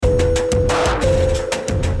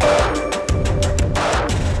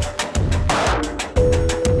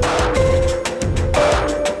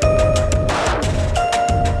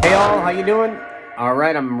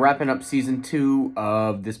tonight I'm wrapping up season 2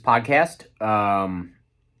 of this podcast.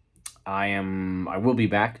 I will be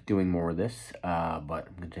back doing more of this, but I'm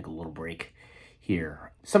going to take a little break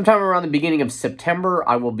here. Sometime around the beginning of September,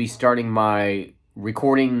 I will be starting my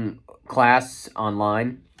recording class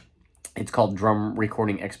online. It's called Drum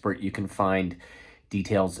Recording Expert. You can find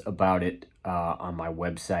details about it on my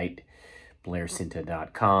website,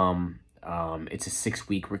 blaircinta.com. It's a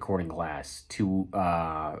 6-week recording class.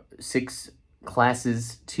 6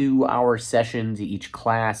 classes, 2-hour sessions each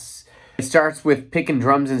class. It starts with picking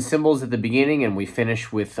drums and cymbals at the beginning, and we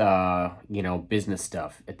finish with business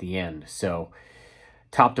stuff at the end. So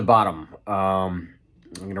top to bottom. I'm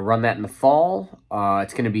going to run that in the fall.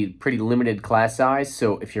 It's going to be pretty limited class size,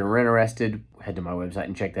 so if you're interested, head to my website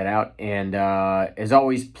and check that out. And as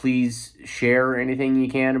always, please share anything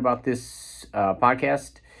you can about this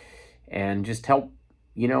podcast and just help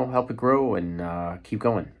it grow and keep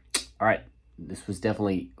going. All right. This was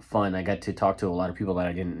definitely fun. I got to talk to a lot of people that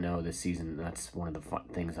I didn't know this season. That's one of the fun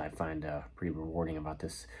things I find pretty rewarding about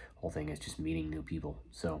this whole thing is just meeting new people.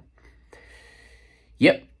 So,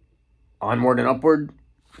 yep. Onward and upward.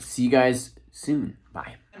 See you guys soon.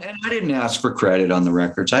 Bye. And I didn't ask for credit on the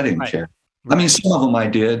records. I didn't care. Right. I mean, some of them I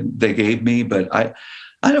did. They gave me, but I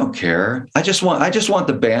don't care. I just want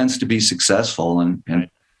the bands to be successful and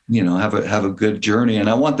have a good journey. And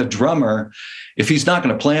I want the drummer, if he's not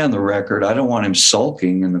going to play on the record, I don't want him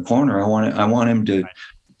sulking in the corner. I want him to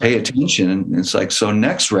pay attention. And it's like, so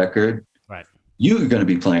next record, you're going to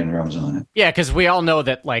be playing drums on it. Yeah, because we all know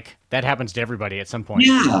that that happens to everybody at some point.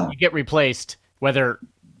 Yeah, you get replaced, whether.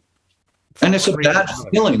 And it's a bad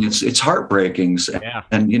feeling. It's heartbreaking. Yeah.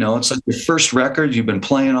 And it's like your first record. You've been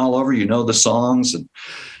playing all over. You know the songs,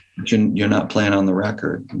 but you're not playing on the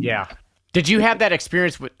record. Yeah. Did you have that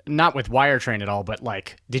experience not with Wire Train at all, but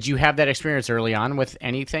did you have that experience early on with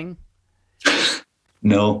anything?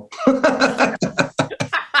 No.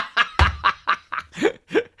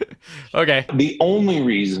 Okay. The only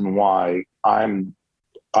reason why I'm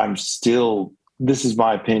still, this is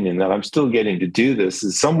my opinion, that I'm still getting to do this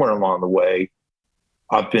is somewhere along the way,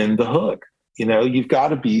 I've been the hook. You've got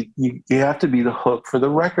to be, you have to be the hook for the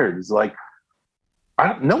records. Like,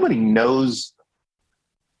 nobody knows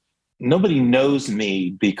me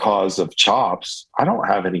because of chops. I don't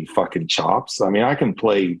have any fucking chops. I mean, I can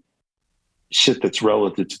play shit that's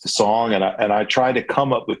relative to the song, and I try to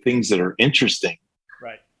come up with things that are interesting,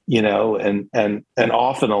 right? And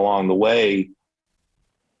often along the way,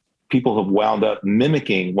 people have wound up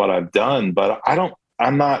mimicking what I've done, but I don't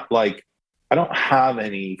have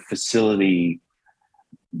any facility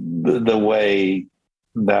the way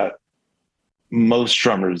that most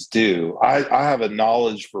drummers do. I have a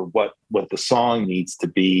knowledge for what the song needs to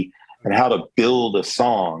be and how to build a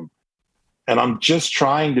song. And I'm just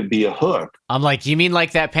trying to be a hook. I'm like, you mean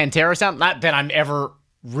like that Pantera sound? Not that I'm ever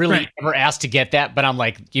asked to get that, but I'm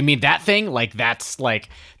like, you mean that thing? Like, that's like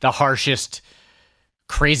the harshest,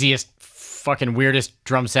 craziest, fucking weirdest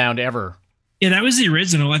drum sound ever. Yeah, that was the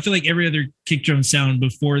original. I feel like every other kick drum sound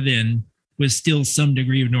before then was still some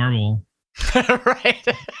degree of normal. Right.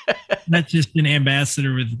 That's just an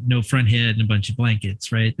ambassador with no front head and a bunch of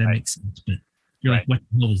blankets, right? That makes sense. But you're like, what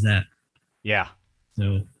the hell was that? Yeah. So,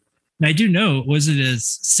 and I do know, was it a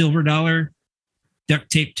silver dollar duct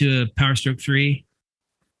taped to a Power Stroke 3?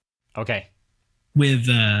 Okay. With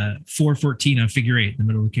 414 on figure 8 in the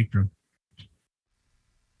middle of the kick drum.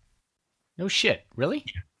 No shit. Really?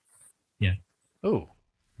 Yeah. Oh,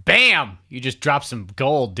 bam! You just dropped some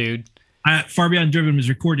gold, dude. Far Beyond Driven was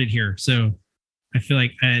recorded here, so I feel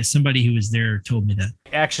like somebody who was there told me that.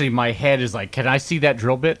 Actually, my head is like, can I see that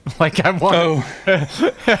drill bit? Like, I want.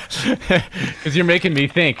 Because you're making me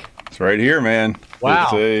think. It's right here, man. Wow.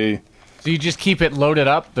 So you just keep it loaded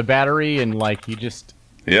up, the battery, and you just.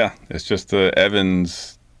 Yeah, it's just the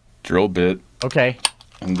Evans drill bit. Okay.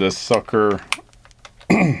 And this sucker,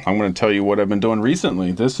 I'm going to tell you what I've been doing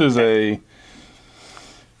recently. This is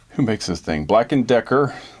who makes this thing? Black &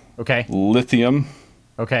 Decker. Okay. Lithium.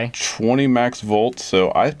 Okay. 20 max volts.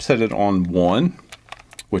 So I set it on 1,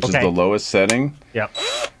 which is the lowest setting. Yep.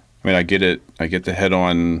 I mean, I get the head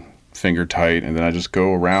on finger tight, and then I just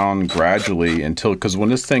go around gradually because when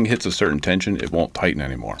this thing hits a certain tension, it won't tighten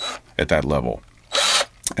anymore at that level.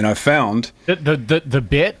 And I found the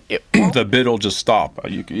bit, the bit will just stop.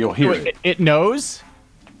 You'll hear it. It knows.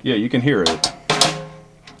 Yeah, you can hear it.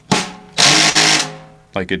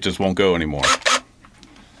 Like, it just won't go anymore.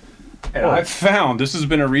 And I've found, this has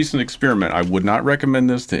been a recent experiment. I would not recommend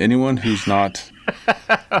this to anyone who's not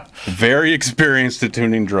very experienced at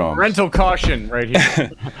tuning drums. Rental caution right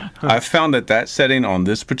here. I found that setting on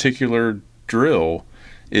this particular drill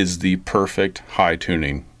is the perfect high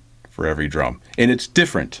tuning for every drum. And it's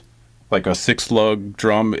different. Like a 6-lug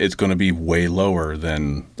drum is going to be way lower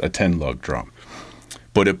than a 10-lug drum.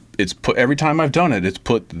 But it's put, every time I've done it, it's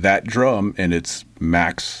put that drum in its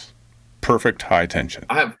max perfect high tension.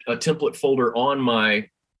 I have a template folder on my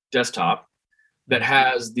desktop that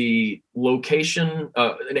has the location,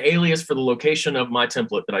 an alias for the location of my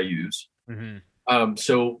template that I use. Mm-hmm.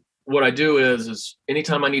 So what I do is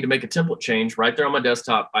anytime I need to make a template change, right there on my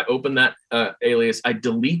desktop, I open that alias, I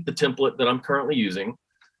delete the template that I'm currently using.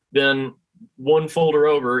 Then one folder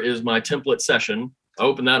over is my template session. I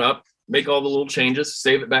open that up, make all the little changes,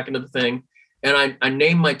 save it back into the thing. And I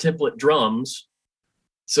name my template drums.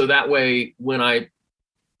 So that way, when I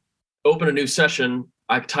open a new session,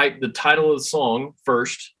 I type the title of the song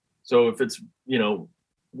first. So if it's,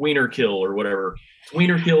 Wiener Kill or whatever, it's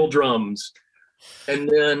Wiener Kill drums. And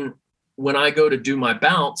then when I go to do my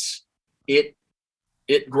bounce, it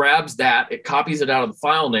grabs that, it copies it out of the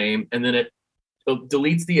file name, and then it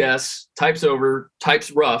deletes the S, types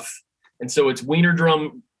rough. And so it's Wiener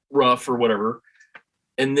Drum Rough or whatever.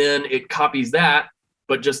 And then it copies that,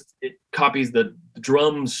 but just it copies the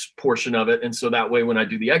drums portion of it. And so that way, when I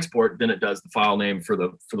do the export, then it does the file name for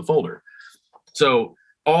the folder. So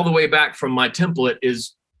all the way back from my template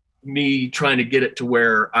is me trying to get it to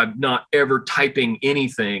where I'm not ever typing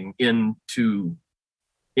anything into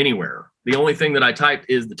anywhere. The only thing that I type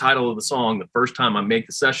is the title of the song the first time I make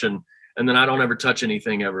the session, and then I don't ever touch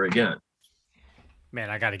anything ever again. Man,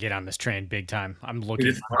 I got to get on this train big time. I'm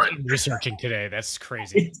researching today. That's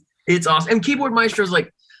crazy. It's awesome. And Keyboard Maestro is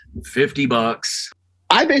like $50.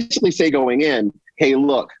 I basically say going in, hey,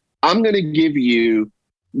 look, I'm going to give you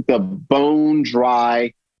the bone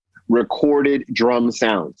dry recorded drum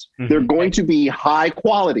sounds. Mm-hmm. They're going to be high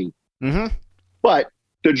quality, but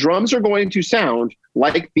the drums are going to sound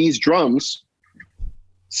like these drums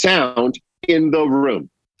sound in the room.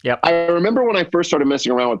 Yep. I remember when I first started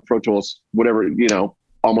messing around with Pro Tools, whatever,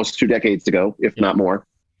 almost 2 decades ago, if not more.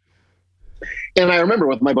 And I remember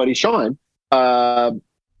with my buddy Sean,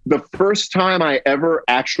 the first time I ever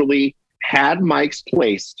actually had mics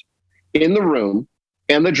placed in the room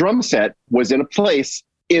and the drum set was in a place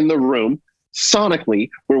in the room sonically,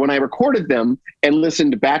 where when I recorded them and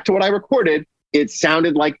listened back to what I recorded, it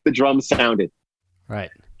sounded like the drum sounded. Right.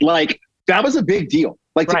 Like, that was a big deal.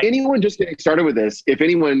 Like, to anyone just getting started with this, if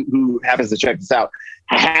anyone who happens to check this out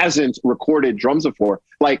hasn't recorded drums before,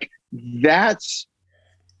 like, that's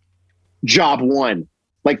job one.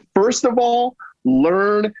 Like, first of all,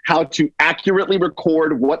 learn how to accurately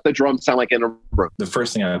record what the drums sound like in a room. The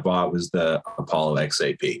first thing I bought was the Apollo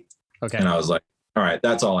XAP. Okay. And I was like, all right,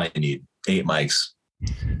 that's all I need. 8 mics.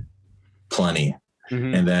 Plenty.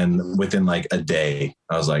 Mm-hmm. And then within like a day,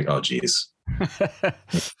 I was like, oh, geez.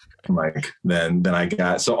 Like, then I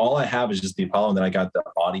got, so all I have is just the Apollo, and then I got the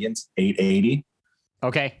Audience 880.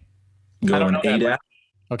 Okay. Going 8 out.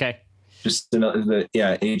 Okay. Just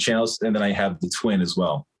 8 channels, and then I have the Twin as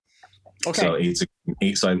well. Okay. So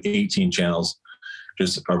so I have 18 channels.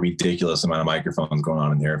 Just a ridiculous amount of microphones going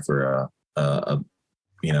on in here for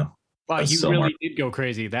Wow, you really did go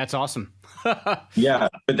crazy. That's awesome. Yeah,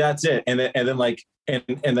 but that's it. And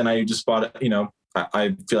then I just bought it.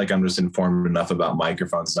 I feel like I'm just informed enough about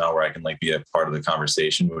microphones now where I can like be a part of the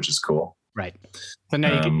conversation, which is cool. Right. So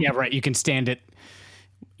now you can stand it,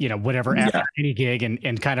 whatever after any gig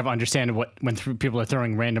and kind of understand when people are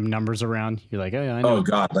throwing random numbers around. You're like, oh, yeah, I know. Oh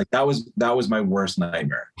God. Like that was my worst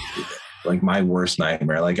nightmare. Like my worst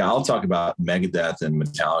nightmare. Like I'll talk about Megadeth and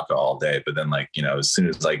Metallica all day, but then as soon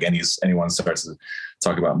as like anyone starts to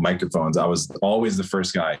talk about microphones, I was always the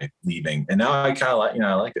first guy leaving. And now I kind of like,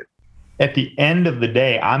 I like it. At the end of the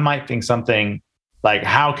day, I might think something like,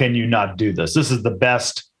 how can you not do this? This is the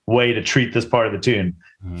best way to treat this part of the tune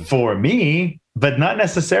for me, but not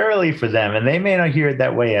necessarily for them. And they may not hear it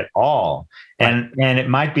that way at all. And it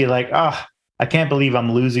might be like, oh, I can't believe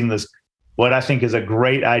I'm losing this, what I think is a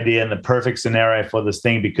great idea and the perfect scenario for this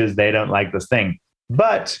thing because they don't like this thing.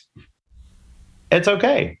 But it's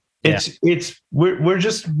okay. We're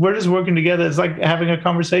just working together. It's like having a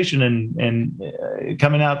conversation and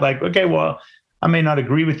coming out like, okay, well, I may not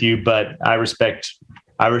agree with you, but I respect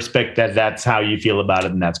that that's how you feel about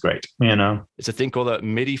it, and that's great. It's a thing called a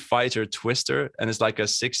MIDI Fighter Twister, and it's like a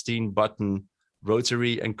 16-button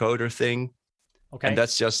rotary encoder thing. Okay, and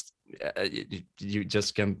that's just you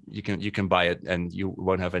can buy it and you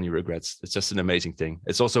won't have any regrets. It's just an amazing thing.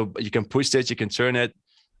 It's also, you can push it, you can turn it.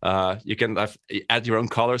 You can add your own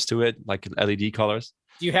colors to it, like LED colors.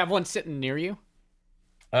 Do you have one sitting near you?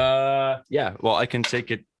 Yeah. Well, I can take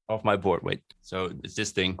it off my board. Wait. So it's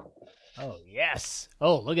this thing. Oh, yes.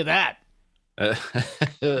 Oh, look at that.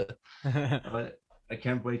 I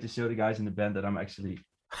can't wait to show the guys in the band that I'm actually.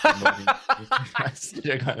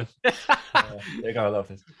 they're gonna love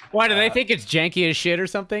this. Why do they think it's janky as shit or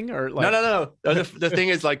something? Or like... No. The thing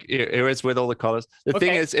is, like, here it's with all the colors. The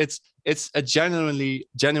thing is, it's a genuinely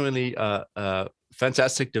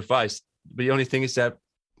fantastic device. But the only thing is that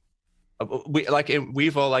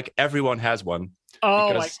we've all, like, everyone has one.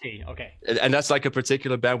 Oh, I see. Okay. And that's like a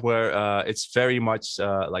particular band where it's very much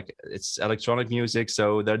like it's electronic music,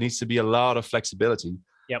 so there needs to be a lot of flexibility.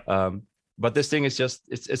 Yep. But this thing is just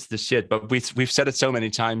it's the shit. But we've said it so many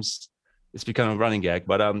times, it's become a running gag.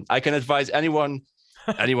 But I can advise anyone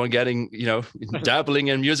getting, dabbling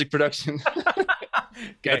in music production,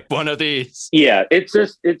 get one of these. Yeah, it's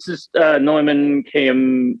just Neumann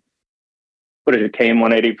KM. What is it? KM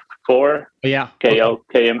 184. Yeah.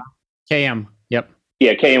 KM. Yep.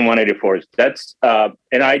 Yeah, KM 184s. That's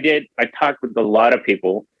and I talked with a lot of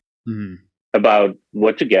people about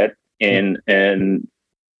what to get, and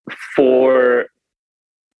for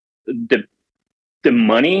the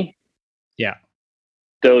money, yeah,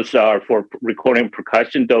 those are for recording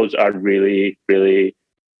percussion. Those are really, really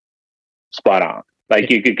spot on. Like,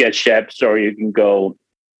 you could get Sheps, or you can go,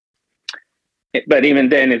 but even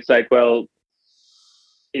then, it's like, well,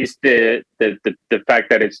 is the fact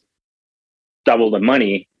that it's double the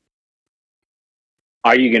money,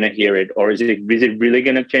 are you going to hear it, or is it really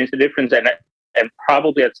going to change the difference? And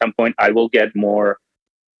probably at some point I will get more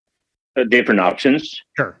different options.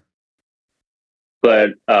 Sure.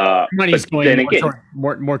 But money's but going then more,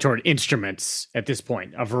 again, more toward instruments at this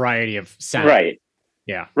point, a variety of sound. Right.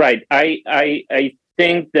 Yeah. Right. I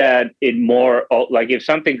think that it more, like, if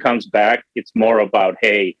something comes back, it's more about,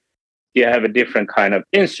 hey, you have a different kind of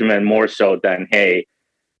instrument, more so than, hey,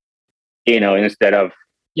 instead of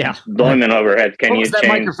Neumann overhead, can you that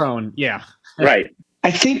change microphone? Yeah. Right.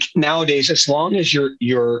 I think nowadays, as long as your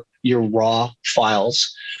raw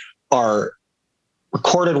files are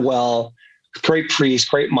recorded well, great pre's,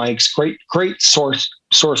 great mics, great source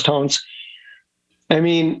tones. I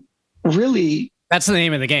mean, really, that's the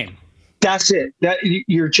name of the game. That's it. That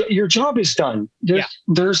your job is done.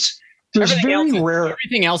 There's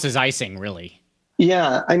everything else is icing, really.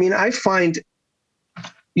 Yeah, I mean, I find,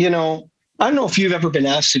 I don't know if you've ever been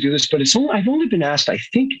asked to do this, but I've only been asked, I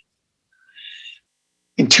think,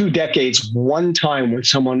 in 2 decades, one time when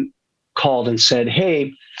someone called and said,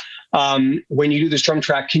 "Hey, when you do this drum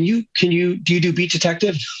track, do you do Beat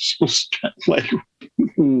Detective?" Like,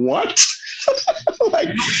 what?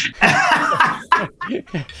 I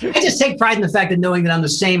just take pride in the fact that knowing that I'm the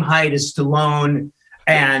same height as Stallone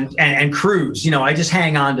and Cruise. I just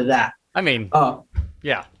hang on to that. I mean,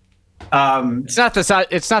 yeah. It's not the size.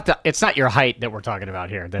 It's not your height that we're talking about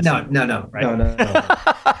here. That's no.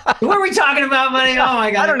 What are we talking about, buddy? Oh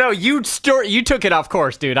my god! I don't know. You took it off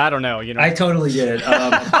course, dude. I don't know. I totally did.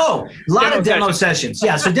 A lot of demo sessions.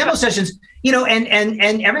 Yeah, so demo sessions.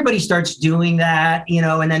 And everybody starts doing that.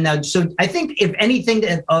 And then so I think if anything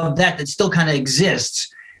of that still kind of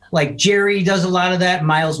exists. Like Jerry does a lot of that.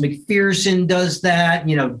 Miles McPherson does that.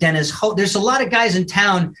 Dennis Holt. There's a lot of guys in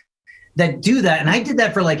town that do that. And I did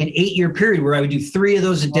that for like an 8-year period where I would do 3 of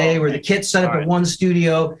those a day, where the kit set up at one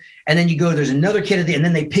studio, and then you go, there's another kit and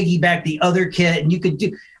then they piggyback the other kit, and you could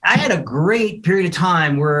do. I had a great period of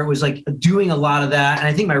time where it was like doing a lot of that. And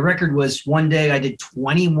I think my record was one day I did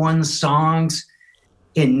 21 songs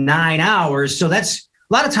in 9 hours. So that's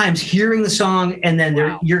a lot of times hearing the song and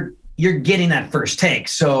then you're getting that first take.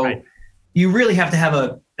 So you really have to have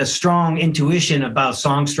a strong intuition about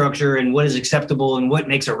song structure and what is acceptable and what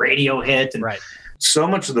makes a radio hit. And so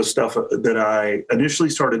much of the stuff that I initially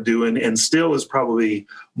started doing, and still is probably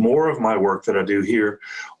more of my work that I do here,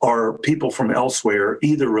 are people from elsewhere,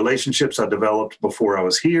 either relationships I developed before I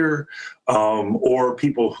was here, or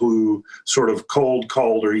people who sort of cold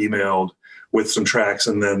called or emailed with some tracks,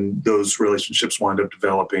 and then those relationships wind up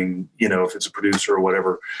developing, if it's a producer or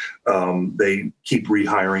whatever, they keep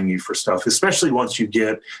rehiring you for stuff, especially once you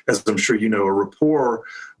get, as I'm sure a rapport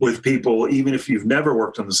with people, even if you've never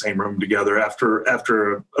worked in the same room together,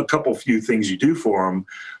 after a couple few things you do for them,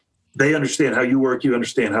 they understand how you work, you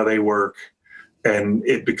understand how they work, and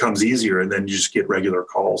it becomes easier, and then you just get regular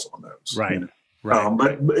calls on those. Right.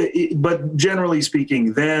 But generally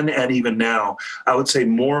speaking, then and even now, I would say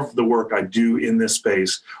more of the work I do in this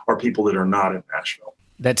space are people that are not in Nashville.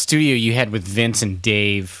 That studio you had with Vince and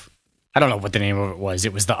Dave, I don't know what the name of it was.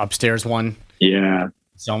 It was the upstairs one. Yeah.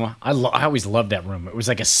 Soma. I always loved that room. It was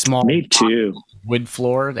like a small wood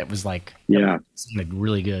floor that was like, sounded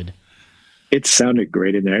really good. It sounded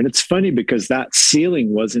great in there. And it's funny because that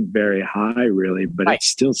ceiling wasn't very high really, but it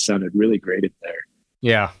still sounded really great in there.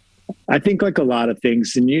 Yeah. I think like a lot of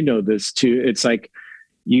things, and you know this too, it's like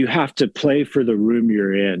you have to play for the room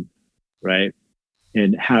you're in, right?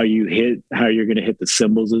 And how you're going to hit the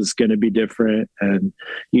cymbals is going to be different. And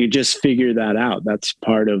you just figure that out. That's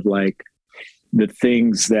part of like the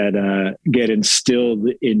things that get instilled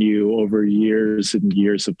in you over years and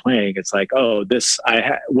years of playing. It's like, oh,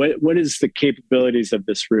 what is the capabilities of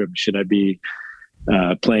this room? Should I be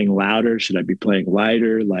playing louder? Should I be playing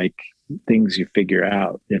lighter? Like things you figure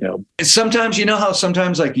out, you know. And sometimes, you know how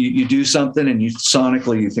sometimes like you do something and you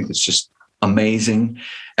sonically you think it's just amazing,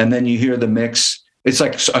 and then you hear the mix. It's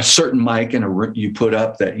like a certain mic and you put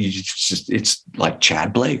up that you just, it's like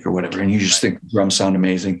Chad Blake or whatever. And you just think drums sound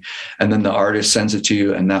amazing. And then the artist sends it to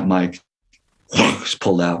you and that mic is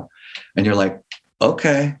pulled out and you're like,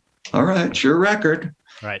 okay, all right, it's your record.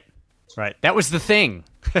 Right. That was the thing.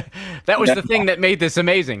 That was the thing that made this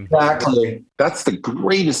amazing. Exactly. That's the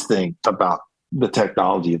greatest thing about the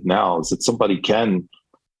technology of now is that somebody can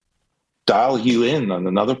dial you in on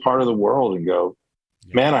another part of the world and go,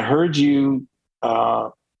 man, I heard you,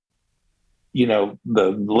 you know, the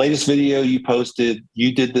latest video you posted,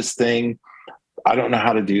 you did this thing. I don't know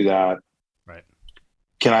how to do that. Right.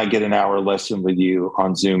 Can I get an hour lesson with you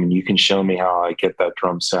on Zoom and you can show me how I get that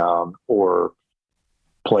drum sound or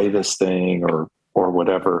play this thing or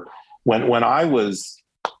whatever. When I was,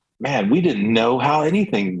 man, we didn't know how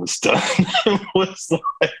anything was done. It was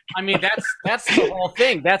like, I mean, that's the whole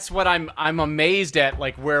thing. That's what I'm amazed at,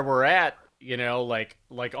 like where we're at. You know, like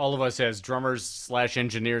all of us as drummers /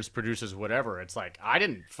 engineers, producers, whatever. It's like I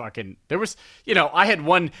didn't fucking. There was, you know, I had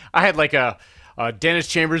like a Dennis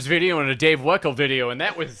Chambers video and a Dave Weckl video, and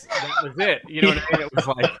that was it. You know what I mean? It was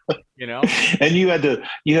like, you know. And you had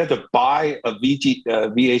to buy a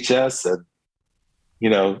VHS, and you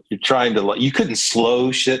know you're trying to you couldn't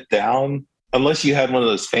slow shit down unless you had one of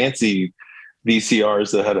those fancy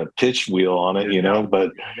VCRs that had a pitch wheel on it, you know. But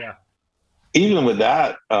even with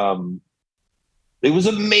that. It was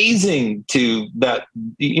amazing that,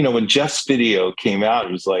 you know, when Jeff's video came out,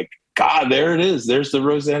 it was like, God, there it is. There's the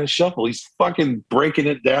Rosanna Shuffle. He's fucking breaking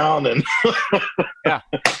it down. And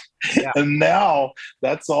and now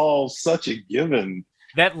that's all such a given.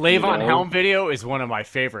 That Levon Helm video is one of my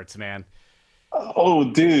favorites, man. Oh,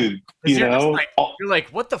 dude. You're like,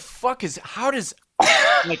 what the fuck how does,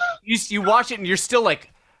 like, you watch it and you're still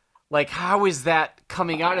like, how is that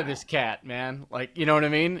coming out of this cat, man? Like, you know what I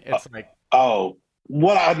mean? It's like,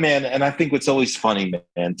 man, and I think what's always funny,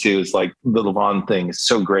 man, too, is like the Levon thing is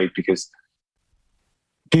so great because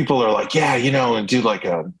people are like, yeah, you know, and do like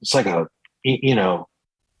it's like a, you know,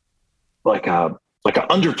 like a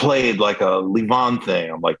underplayed, like a Levon thing.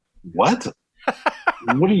 I'm like, what?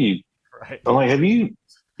 What are you? Right. I'm like, have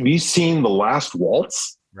you seen The Last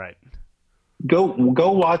Waltz? Right. Go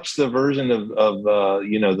watch the version of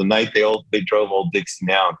you know, the night they drove Old Dixie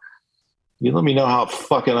down. You let me know how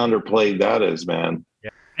fucking underplayed that is, man. Yeah.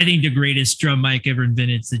 I think the greatest drum mic ever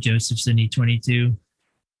invented is the Josephson E22.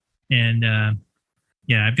 And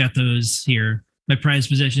I've got those here. My prized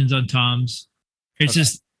possessions on Tom's. It's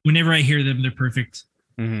just whenever I hear them, they're perfect.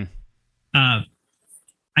 Mm-hmm.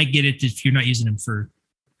 I get it if you're not using them for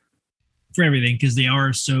everything because they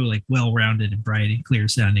are so like well-rounded and bright and clear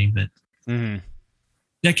sounding. But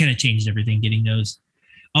that kind of changed everything getting those.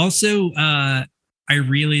 Also, I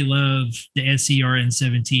really love the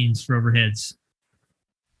SCRN17s for overheads.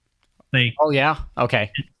 Like, oh yeah,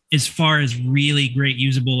 okay. As far as really great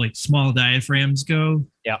usable like small diaphragms go,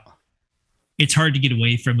 yeah, it's hard to get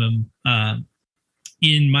away from them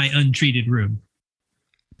in my untreated room.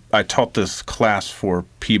 I taught this class for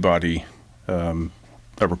Peabody, a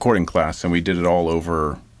recording class, and we did it all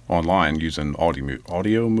over online using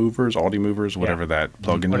audio movers, whatever that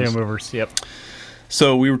plugin is. Audio movers, yep.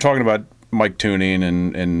 So we were talking about mic tuning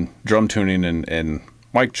and drum tuning and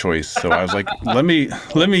mic choice. So I was like, let me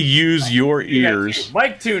use your ears.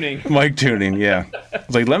 Mic tuning, yeah. I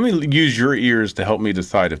was like, let me use your ears to help me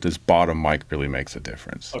decide if this bottom mic really makes a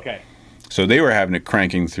difference. Okay. So they were having it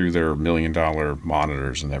cranking through their $1 million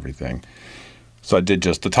monitors and everything. So I did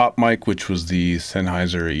just the top mic, which was the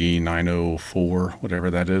Sennheiser E904, whatever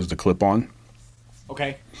that is, the clip-on.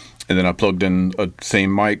 Okay. And then I plugged in a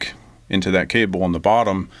same mic into that cable on the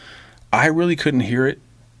bottom. I really couldn't hear it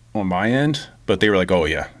on my end, but they were like, oh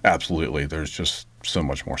yeah, absolutely. There's just so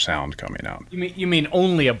much more sound coming out. You mean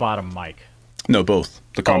only a bottom mic? No, both.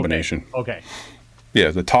 The combination. Okay.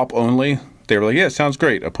 Yeah, the top only. They were like, yeah, it sounds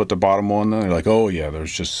great. I put the bottom on, and they're like, oh yeah,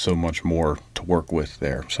 there's just so much more to work with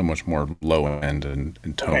there. So much more low end and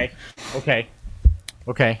tone. Okay.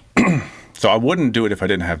 So I wouldn't do it if I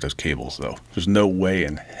didn't have those cables, though. There's no way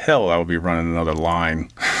in hell I would be running another line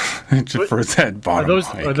for that bottom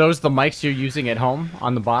mic. Are those the mics you're using at home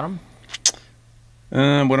on the bottom?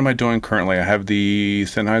 What am I doing currently? I have the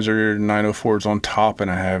Sennheiser 904s on top, and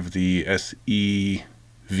I have the SE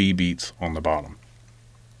V-Beats on the bottom.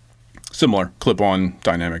 Similar clip-on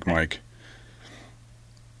dynamic mic.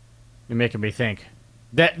 You're making me think.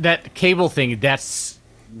 That cable thing, that's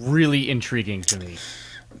really intriguing to me.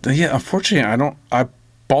 Yeah, unfortunately, I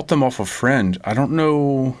bought them off a friend. I don't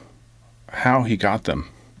know how he got them.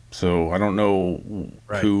 So I don't know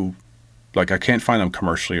who, like, I can't find them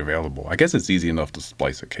commercially available. I guess it's easy enough to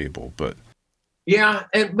splice a cable, but. Yeah.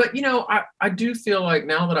 But you know, I do feel like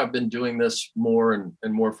now that I've been doing this more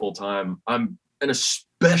and more full time, and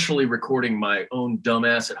especially recording my own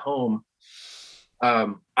dumbass at home,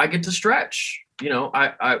 I get to stretch. You know,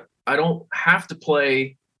 I don't have to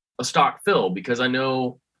play a stock fill because I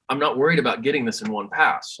know I'm not worried about getting this in one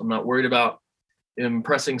pass. I'm not worried about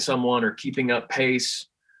impressing someone or keeping up pace.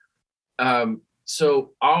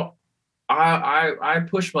 So I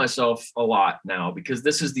push myself a lot now because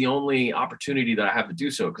this is the only opportunity that I have to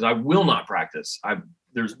do so, because I will not practice.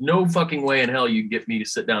 There's no fucking way in hell you can get me to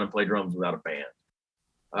sit down and play drums without a band.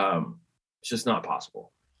 It's just not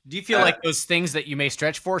possible. Do you feel like those things that you may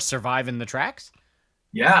stretch for survive in the tracks?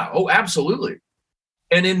 Yeah. Oh, absolutely.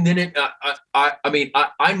 And then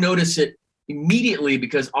I notice it immediately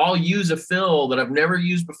because I'll use a fill that I've never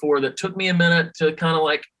used before that took me a minute to kind of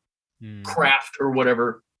like craft or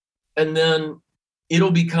whatever. And then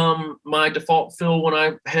it'll become my default fill when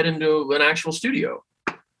I head into an actual studio.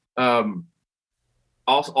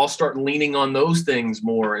 I'll start leaning on those things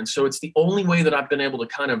more. And so it's the only way that I've been able to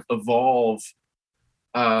kind of evolve,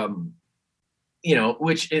 you know,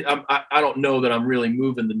 which I don't know that I'm really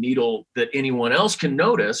moving the needle that anyone else can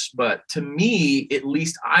notice, but to me, at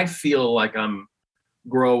least I feel like I'm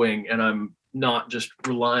growing and I'm not just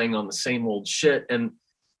relying on the same old shit. And,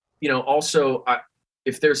 you know, also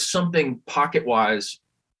if there's something pocket wise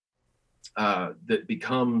that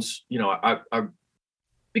becomes, you know,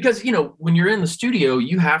 because, you know, when you're in the studio,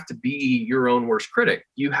 you have to be your own worst critic.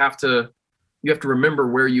 You have to remember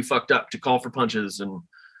where you fucked up to call for punches, and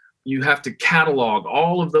you have to catalog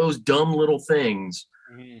all of those dumb little things.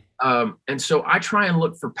 And so I try and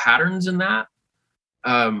look for patterns in that.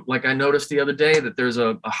 Like I noticed the other day that there's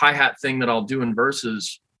a hi-hat thing that I'll do in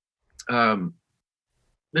verses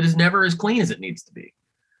that is never as clean as it needs to be.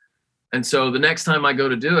 And so the next time I go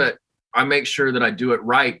to do it, I make sure that I do it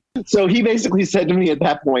right. So he basically said to me at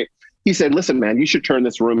that point, he said, listen, man, you should turn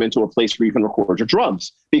this room into a place where you can record your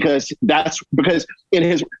drums that's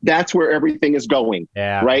where everything is going.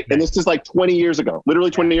 Yeah. Right. And this is like 20 years ago,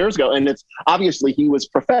 literally 20 years ago. And it's obviously he was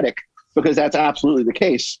prophetic because that's absolutely the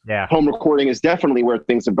case. Yeah. Home recording is definitely where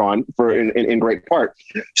things have gone in great part.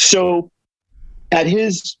 So at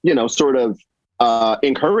his, you know, sort of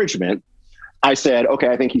encouragement, I said, okay,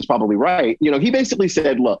 I think he's probably right. You know, he basically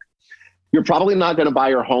said, look, you're probably not going to buy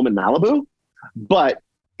your home in Malibu, but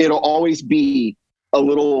it'll always be a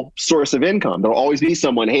little source of income. There'll always be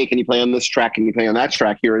someone, hey, can you play on this track? Can you play on that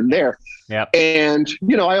track here and there? Yeah. And,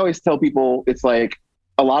 you know, I always tell people, it's like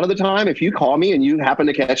a lot of the time, if you call me and you happen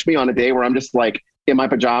to catch me on a day where I'm just like in my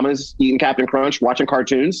pajamas, eating Captain Crunch, watching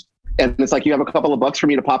cartoons, and it's like, you have a couple of bucks for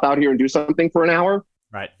me to pop out here and do something for an hour.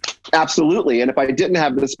 Right. Absolutely. And if I didn't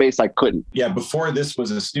have the space, I couldn't. Yeah. Before this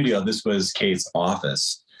was a studio, this was Kate's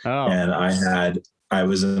office. Oh. And I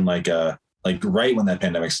was in like right when that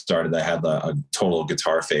pandemic started, I had a total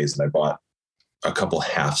guitar phase and I bought a couple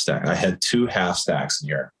half stacks. I had 2 half stacks in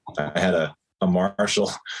here. I had a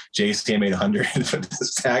Marshall JCM 800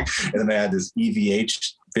 stack, and then I had this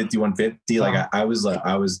EVH 5150. Like I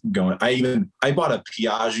was going, I bought a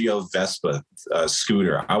Piaggio Vespa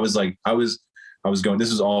scooter. I was going,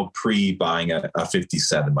 this is all pre-buying a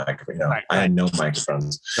 57 microphone. You know, I had no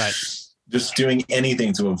microphones. Right. Just doing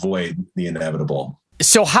anything to avoid the inevitable.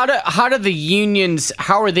 So how do the unions,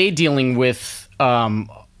 how are they dealing with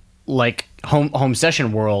like home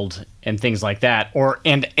session world and things like that, or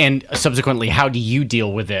and subsequently how do you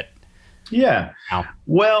deal with it? Yeah.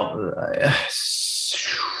 Well,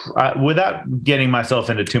 without getting myself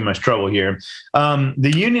into too much trouble here,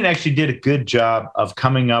 the union actually did a good job of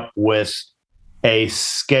coming up with a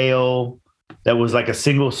scale that was like a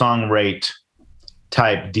single song rate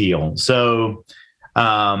type deal. So,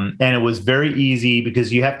 and it was very easy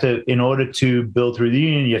because you have to, in order to build through the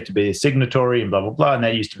union, you have to be a signatory and blah, blah, blah. And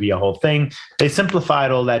that used to be a whole thing. They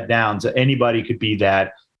simplified all that down so anybody could be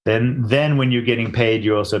that. Then when you're getting paid,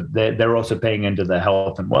 they're also paying into the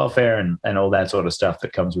health and welfare and all that sort of stuff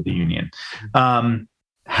that comes with the union.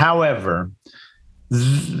 However,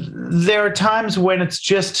 there are times when it's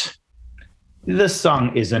just this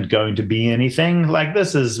song isn't going to be anything. Like,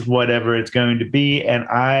 this is whatever it's going to be. And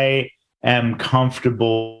I am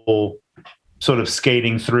comfortable sort of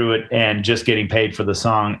skating through it and just getting paid for the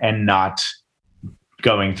song and not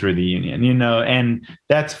going through the union, and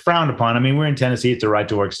that's frowned upon. I mean, we're in Tennessee. It's a right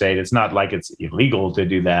to work state. It's not like it's illegal to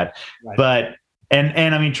do that. Right. But,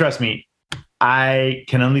 and I mean, trust me, I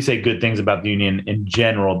can only say good things about the union in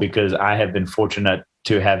general, because I have been fortunate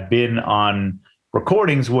to have been on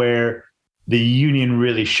recordings where the union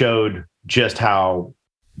really showed just how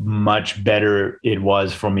much better it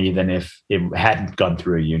was for me than if it hadn't gone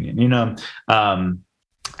through a union,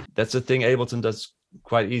 That's the thing Ableton does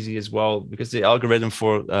quite easy as well, because the algorithm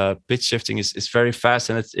for pitch shifting is very fast.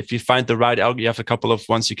 And if you find the right algorithm, you have a couple of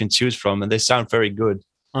ones you can choose from, and they sound very good.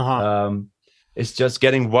 It's just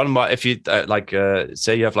getting one mic. If you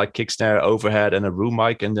say you have like kick, snare, overhead, and a room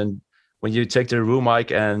mic, and then when you take the room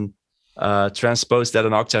mic and transpose that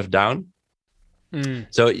an octave down,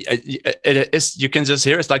 so it is, you can just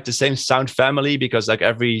hear it's like the same sound family, because like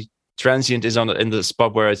every transient is in the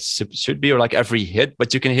spot where it should be, or like every hit,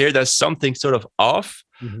 but you can hear there's something sort of off,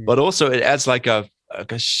 but also it adds like a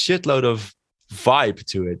shitload of vibe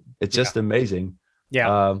to it. It's just amazing.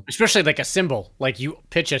 Yeah, especially like a cymbal. Like you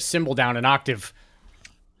pitch a cymbal down an octave.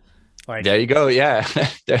 Like there you go. Yeah,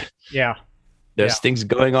 There's Yeah. things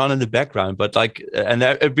going on in the background, but like, and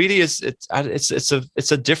it really is.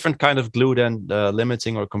 It's a different kind of glue than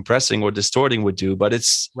limiting or compressing or distorting would do. But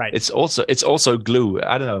it's also glue.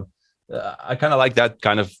 I don't know. I kind of like that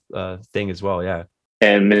kind of thing as well. Yeah.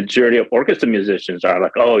 And majority of orchestra musicians are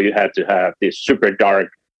like, oh, you have to have this super dark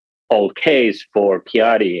old case for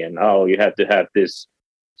Piatti, and oh, you have to have this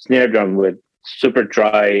snare drum with super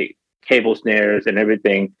dry cable snares and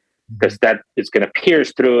everything, because that is going to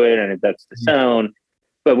pierce through it, and that's the sound.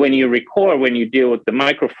 But when you record, when you deal with the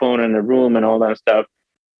microphone in the room and all that stuff,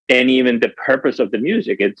 and even the purpose of the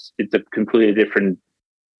music, it's a completely different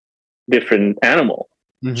animal.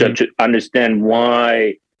 So to understand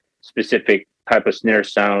why specific type of snare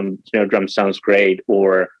drum sounds great,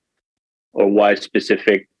 or why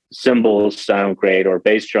specific cymbals sound great, or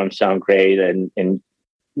bass drums sound great, and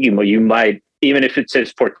you might, even if it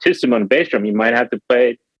says fortissimo on bass drum, you might have to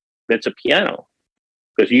play bits of piano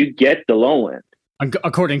because you get the low end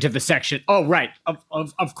according to the section. Oh, right.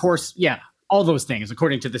 Of course, yeah. All those things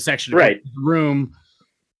according to the section, right? The room,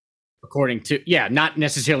 according to not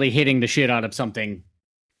necessarily hitting the shit out of something,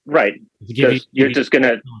 right? Because you're just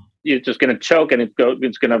gonna choke, and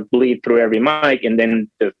it's gonna bleed through every mic, and then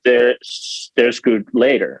they're screwed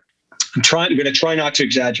later. I'm going to try not to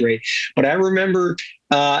exaggerate, but I remember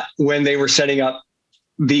when they were setting up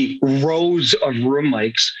the rows of room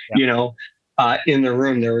mics, in the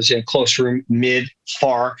room. There was a close room, mid,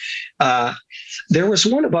 far. There was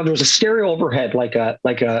one above. There was a stereo overhead, like a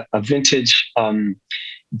vintage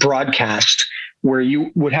broadcast, where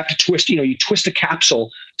you would have to twist. You twist a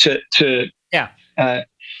capsule to.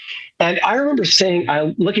 And I remember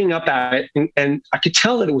looking up at it, and I could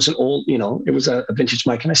tell that it was an old, it was a vintage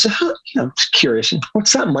mic. And I said, I'm just curious,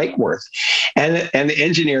 what's that mic worth? And the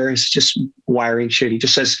engineer is just wiring shit. He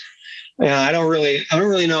just says, I don't really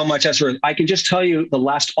know how much that's worth. I can just tell you the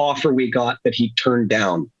last offer we got that he turned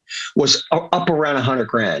down was up around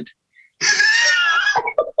 $100,000.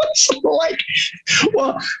 So like,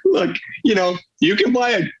 well, look, you can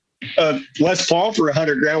buy a Les Paul for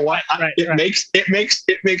 $100,000. Why?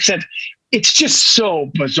 It makes sense. It's just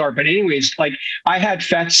so bizarre. But anyways, like I had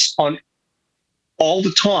FETs on all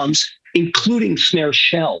the toms, including snare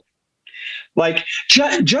shell. Like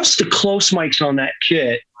just the close mics on that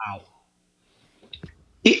kit. Wow.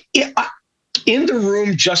 In the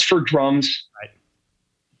room just for drums.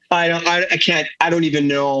 Right. I don't even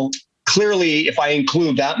know. Clearly, if I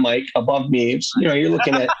include that mic above me, you're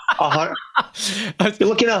looking at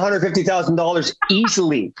 $150,000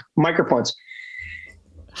 easily. Microphones.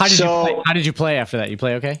 How did you play after that? You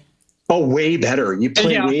play okay? Oh, way better. You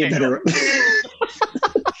play way better.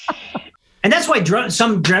 And that's why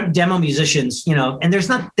some demo musicians, and there's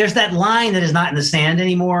that line that is not in the sand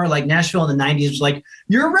anymore. Like Nashville in the 90s was like,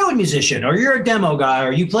 you're a road musician, or you're a demo guy,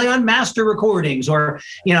 or you play on master recordings, or,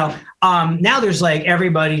 now there's like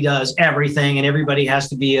everybody does everything, and everybody has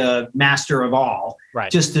to be a master of all,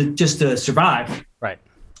 right? Just to survive. Right.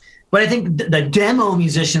 But I think the demo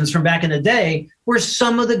musicians from back in the day were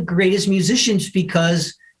some of the greatest musicians,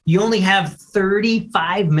 because you only have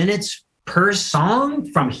 35 minutes per song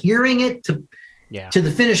from hearing it to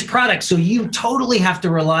the finished product. So you totally have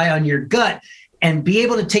to rely on your gut and be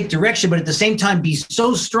able to take direction, but at the same time be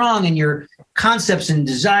so strong in your concepts and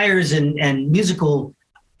desires and musical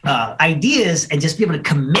ideas, and just be able to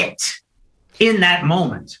commit in that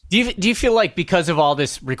moment. Do you feel like because of all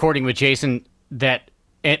this recording with Jason that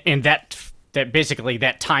and that basically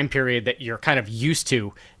that time period that you're kind of used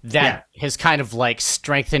to, that has kind of like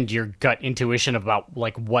strengthened your gut intuition about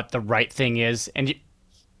like what the right thing is? And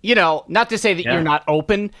you know, not to say that you're not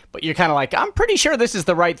open, but you're kind of like, I'm pretty sure this is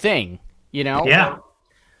the right thing, you know? Yeah.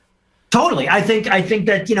 Totally. I think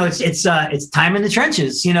that, you know, it's time in the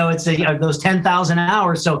trenches, you know, it's those 10,000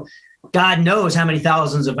 hours. So God knows how many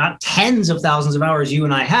tens of thousands of hours you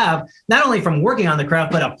and I have, not only from working on the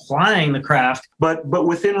craft, but applying the craft. But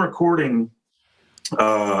within recording,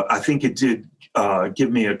 I think it did give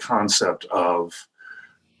me a concept of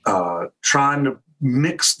trying to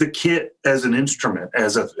mix the kit as an instrument,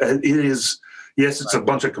 it's a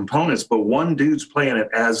bunch of components, but one dude's playing it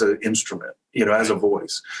as an instrument, you know, as a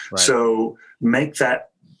voice. Right. So make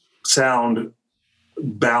that sound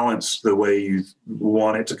balance the way you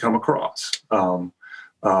want it to come across.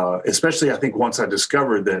 Especially, I think, once I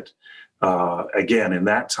discovered that, again, in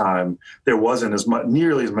that time, there wasn't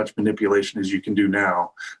nearly as much manipulation as you can do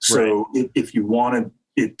now. So if you wanted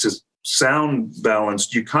it to sound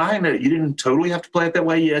balanced, you didn't totally have to play it that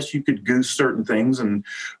way. Yes, you could goose certain things and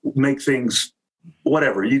make things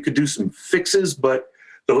whatever. You could do some fixes, but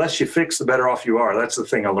the less you fix, the better off you are. That's the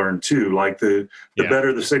thing I learned too. Like the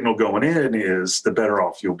better the signal going in is, the better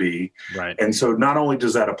off you'll be. Right. And so not only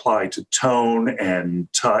does that apply to tone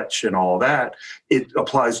and touch and all that, it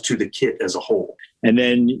applies to the kit as a whole. And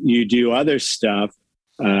then you do other stuff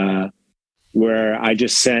where I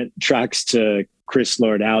just sent tracks to Chris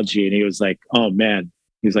Lord-Alge, and he was like, "Oh man,"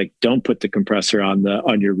 he's like, "Don't put the compressor on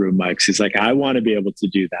your room mics." He's like, "I want to be able to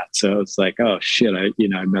do that." So it's like, "Oh shit,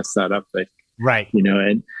 I messed that up." But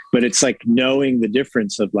but it's like knowing the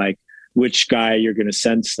difference of like which guy you're going to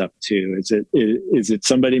send stuff to. Is it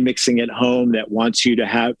somebody mixing at home that wants you to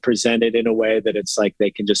have presented in a way that it's like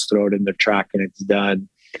they can just throw it in their track and it's done,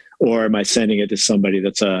 or am I sending it to somebody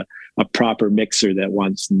that's a proper mixer that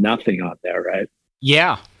wants nothing on there, right?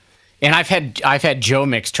 Yeah. And I've had Joe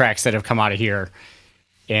mix tracks that have come out of here,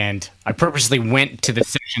 and I purposely went to the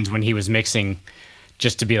sessions when he was mixing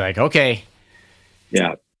just to be like, okay,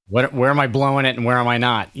 where am I blowing it and where am I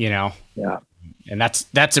not? You know? Yeah. And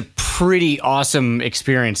that's a pretty awesome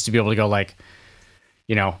experience to be able to go like,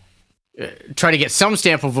 you know, try to get some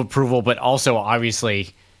stamp of approval, but also obviously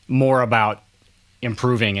more about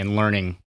improving and learning